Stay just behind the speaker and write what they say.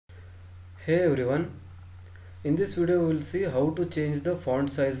Hey everyone, in this video we will see how to change the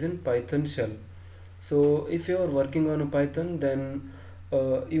font size in Python shell. So if you are working on a Python, then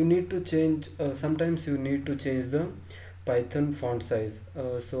you need to change, sometimes you need to change the Python font size.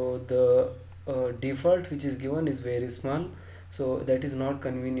 So the default which is given is very small, so that is not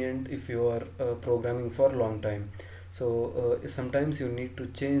convenient if you are programming for a long time. So sometimes you need to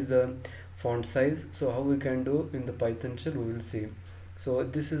change the font size. So how we can do in the Python shell we will see. So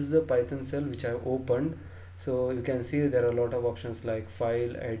this is the Python shell which I have opened. So you can see there are a lot of options like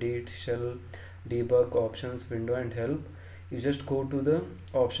file, edit, shell, debug, options, window and help. You just go to the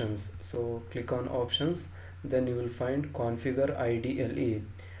options, so click on options, then you will find configure IDLE,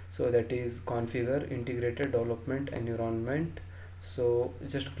 so that is configure integrated development environment. So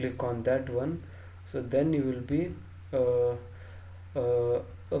just click on that one. So then you will be uh,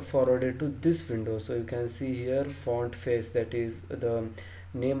 forwarded to this window. So you can see here font face, that is the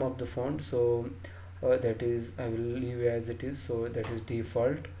name of the font. So that is, I will leave as it is, so that is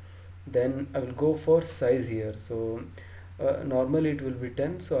default. Then I will go for size here. So normally it will be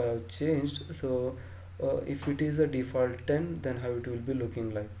 10, so I have changed. So if it is a default 10, then how it will be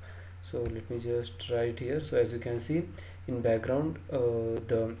looking like. So let me just write here. So as you can see in background,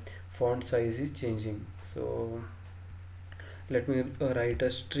 the font size is changing. So let me write a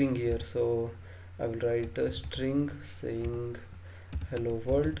string here. So I will write a string saying hello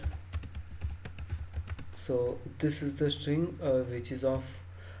world. So this is the string which is of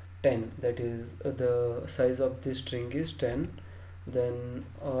 10, that is the size of this string is 10. Then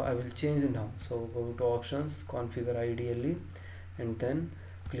I will change it now. So go to options, configure IDLE, and then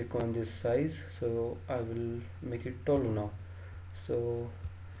click on this size. So I will make it 12 now. So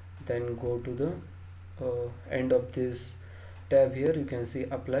then go to the end of this tab. Here you can see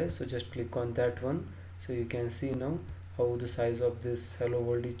apply, so just click on that one. So you can see now how the size of this hello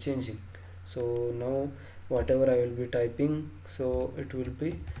world is changing. So now whatever I will be typing, so it will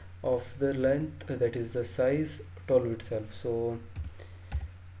be of the length, that is the size 12 itself. So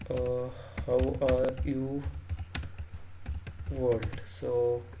uh, how are you world.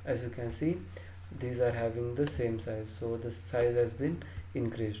 So as you can see, these are having the same size, so the size has been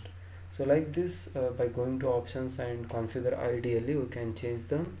increased. So like this, by going to options and configure IDLE, we can change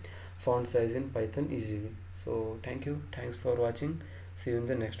the font size in Python easily. So thank you, thanks for watching, see you in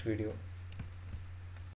the next video.